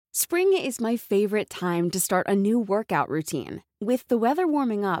Spring is my favorite time to start a new workout routine. With the weather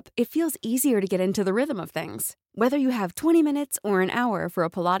warming up, it feels easier to get into the rhythm of things. Whether you have 20 minutes or an hour for a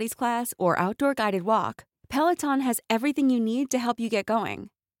Pilates class or outdoor guided walk, Peloton has everything you need to help you get going.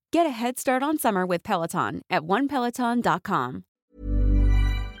 Get a head start on summer with Peloton at onepeloton.com.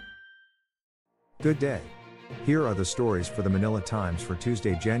 Good day. Here are the stories for the Manila Times for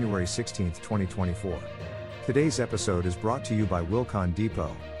Tuesday, January 16, 2024. Today's episode is brought to you by Wilcon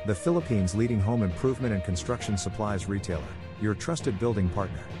Depot, the Philippines' leading home improvement and construction supplies retailer, your trusted building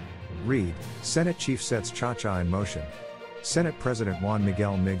partner. Read, Senate Chief sets Cha-Cha in motion. Senate President Juan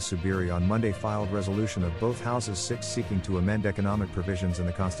Miguel Mig Zubiri on Monday filed resolution of both Houses 6 seeking to amend economic provisions in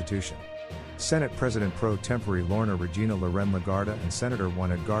the Constitution. Senate President Pro Tempore Lorna Regina Loren Legarda and Senator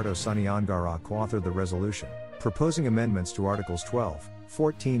Juan Edgardo Sonny Angara co-authored the resolution, proposing amendments to Articles 12,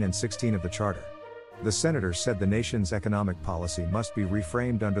 14 and 16 of the Charter. The senators said the nation's economic policy must be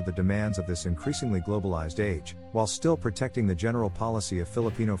reframed under the demands of this increasingly globalized age, while still protecting the general policy of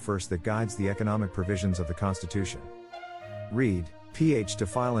Filipino First that guides the economic provisions of the Constitution. Read, PH to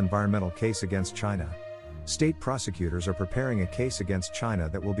file environmental case against China. State prosecutors are preparing a case against China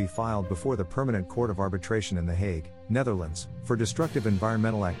that will be filed before the Permanent Court of Arbitration in The Hague, Netherlands, for destructive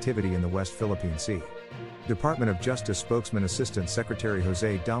environmental activity in the West Philippine Sea. Department of Justice spokesman Assistant Secretary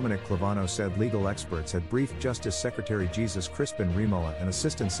Jose Dominic Clavano said legal experts had briefed Justice Secretary Jesus Crispin Remulla and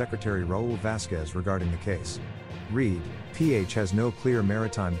Assistant Secretary Raul Vasquez regarding the case. Read, PH has no clear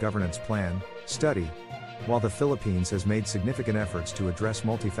maritime governance plan, study. While the Philippines has made significant efforts to address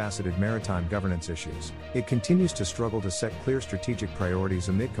multifaceted maritime governance issues, it continues to struggle to set clear strategic priorities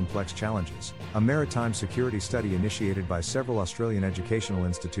amid complex challenges, a maritime security study initiated by several Australian educational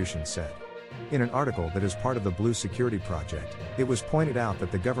institutions said. In an article that is part of the Blue Security Project, it was pointed out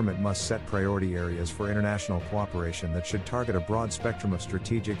that the government must set priority areas for international cooperation that should target a broad spectrum of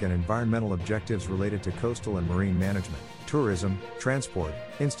strategic and environmental objectives related to coastal and marine management, tourism, transport,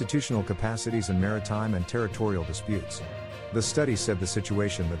 institutional capacities and maritime and territorial disputes. The study said the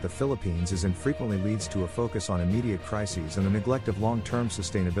situation that the Philippines is in frequently leads to a focus on immediate crises and the neglect of long-term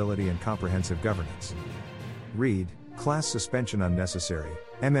sustainability and comprehensive governance. Read, class suspension unnecessary,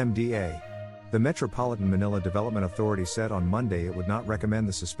 MMDA. The Metropolitan Manila Development Authority said on Monday it would not recommend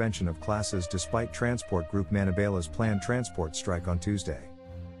the suspension of classes despite Transport Group Manibela's planned transport strike on Tuesday.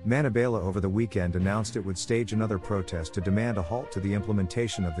 Manibela over the weekend announced it would stage another protest to demand a halt to the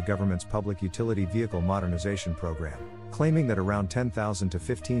implementation of the government's public utility vehicle modernization program, claiming that around 10,000 to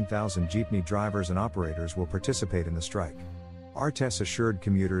 15,000 jeepney drivers and operators will participate in the strike. ARTES assured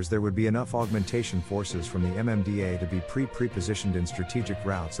commuters there would be enough augmentation forces from the MMDA to be pre-positioned in strategic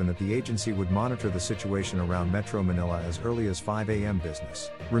routes and that the agency would monitor the situation around Metro Manila as early as 5 a.m. Business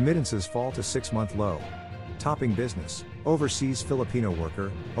remittances fall to 6-month low. Topping business, overseas Filipino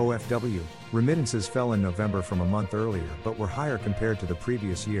worker, OFW, remittances fell in November from a month earlier but were higher compared to the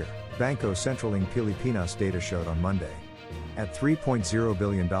previous year, Bangko Sentraling Pilipinas data showed on Monday. At $3.0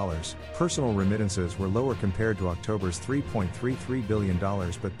 billion, personal remittances were lower compared to October's $3.33 billion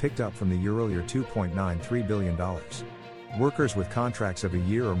but picked up from the year-earlier $2.93 billion. Workers with contracts of a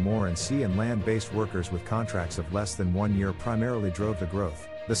year or more and sea and land-based workers with contracts of less than 1 year primarily drove the growth,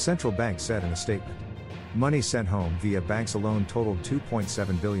 the central bank said in a statement. Money sent home via banks alone totaled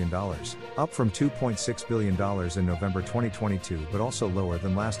 $2.7 billion, up from $2.6 billion in November 2022 but also lower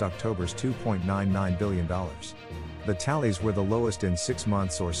than last October's $2.99 billion. The tallies were the lowest in 6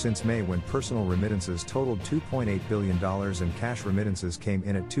 months or since May when personal remittances totaled $2.8 billion and cash remittances came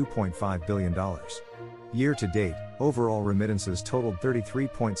in at $2.5 billion. Year to date, overall remittances totaled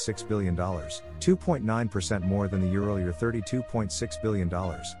 $33.6 billion, 2.9% more than the year earlier $32.6 billion,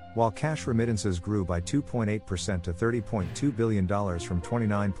 while cash remittances grew by 2.8% to $30.2 billion from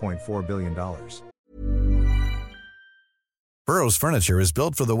 $29.4 billion. Burrow's furniture is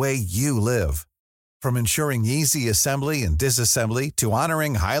built for the way you live. From ensuring easy assembly and disassembly to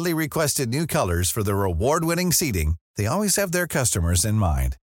honoring highly requested new colors for their award-winning seating, they always have their customers in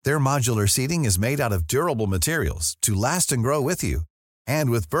mind. Their modular seating is made out of durable materials to last and grow with you.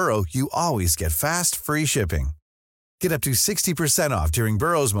 And with Burrow, you always get fast, free shipping. Get up to 60% off during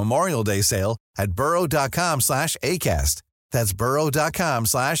Burrow's Memorial Day sale at burrow.com/ACAST. That's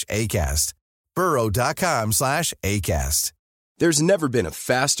burrow.com/ACAST. burrow.com/ACAST. There's never been a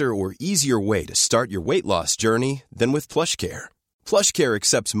faster or easier way to start your weight loss journey than with PlushCare. PlushCare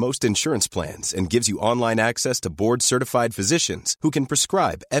accepts most insurance plans and gives you online access to board-certified physicians who can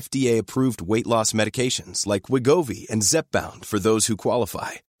prescribe FDA-approved weight loss medications like Wegovy and Zepbound for those who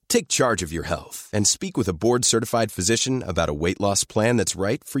qualify. Take charge of your health and speak with a board-certified physician about a weight loss plan that's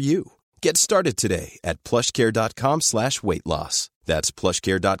right for you. Get started today at plushcare.com/weight-loss. That's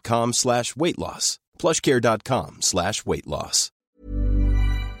plushcare.com/weight loss. plushcare.com/weight loss.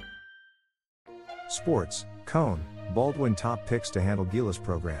 Sports, Cone, Baldwin top picks to handle Gilas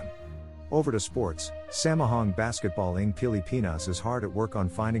program. Over to sports, Samahang Basketball ng Pilipinas is hard at work on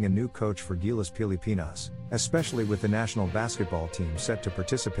finding a new coach for Gilas Pilipinas, especially with the national basketball team set to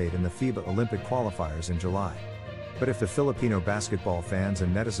participate in the FIBA Olympic qualifiers in July. But if the Filipino basketball fans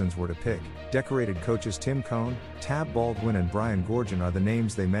and netizens were to pick, decorated coaches Tim Cone, Tab Baldwin and Brian Goorjian are the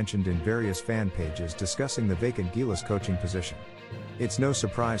names they mentioned in various fan pages discussing the vacant Gilas coaching position. It's no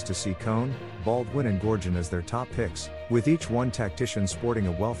surprise to see Cone, Baldwin and Goorjian as their top picks, with each one tactician sporting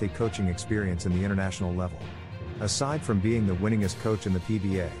a wealthy coaching experience in the international level. Aside from being the winningest coach in the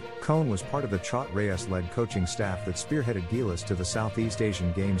PBA, Cone was part of the Chot Reyes-led coaching staff that spearheaded Gilas to the Southeast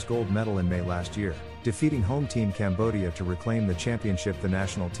Asian Games gold medal in May last year, defeating home team Cambodia to reclaim the championship the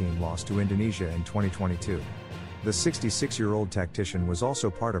national team lost to Indonesia in 2022. The 66-year-old tactician was also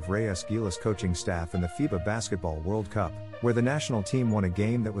part of Reyes-Gilas coaching staff in the FIBA Basketball World Cup, where the national team won a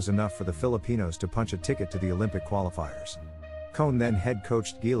game that was enough for the Filipinos to punch a ticket to the Olympic qualifiers. Cone then head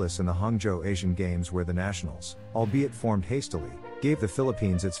coached Gilas in the Hangzhou Asian Games where the nationals, albeit formed hastily, gave the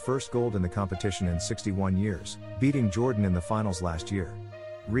Philippines its first gold in the competition in 61 years, beating Jordan in the finals last year.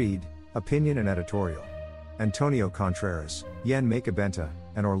 Read, opinion and editorial. Antonio Contreras, Yen Macabenta,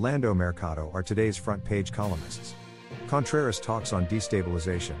 and Orlando Mercado are today's front page columnists. Contreras talks on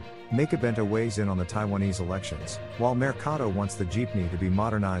destabilization, Macabenta weighs in on the Taiwanese elections, while Mercado wants the jeepney to be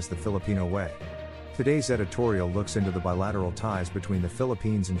modernized the Filipino way. Today's editorial looks into the bilateral ties between the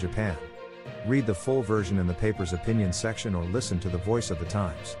Philippines and Japan. Read the full version in the paper's opinion section or listen to the voice of the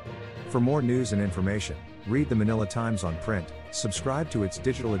Times. For more news and information, read the Manila Times on print, subscribe to its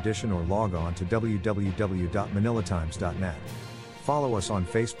digital edition or log on to www.manilatimes.net. Follow us on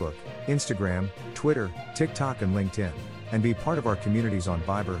Facebook, Instagram, Twitter, TikTok and LinkedIn, and be part of our communities on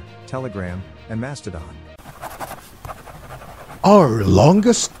Viber, Telegram, and Mastodon. Our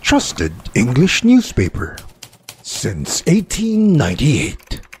longest trusted English newspaper since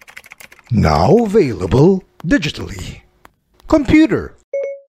 1898. Now available digitally. Computer.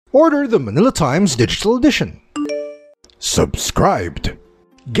 Order the Manila Times Digital Edition. Subscribed.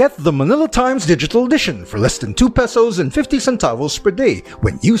 Get the Manila Times Digital Edition for less than 2 pesos and 50 centavos per day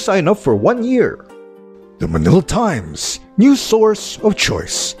when you sign up for 1 year. The Manila Times, news source of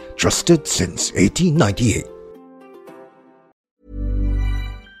choice, trusted since 1898.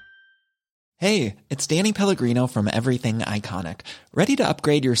 Hey, it's Danny Pellegrino from Everything Iconic. Ready to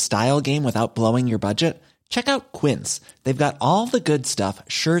upgrade your style game without blowing your budget? Check out Quince. They've got all the good stuff,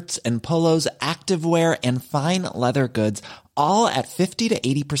 shirts and polos, activewear, and fine leather goods, all at 50 to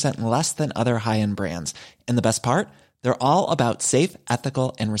 80% less than other high-end brands. And the best part? They're all about safe,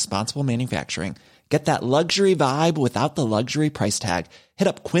 ethical, and responsible manufacturing. Get that luxury vibe without the luxury price tag. Hit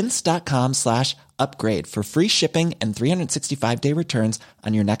up quince.com/upgrade for free shipping and 365-day returns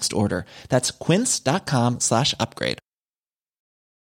on your next order. That's quince.com/upgrade.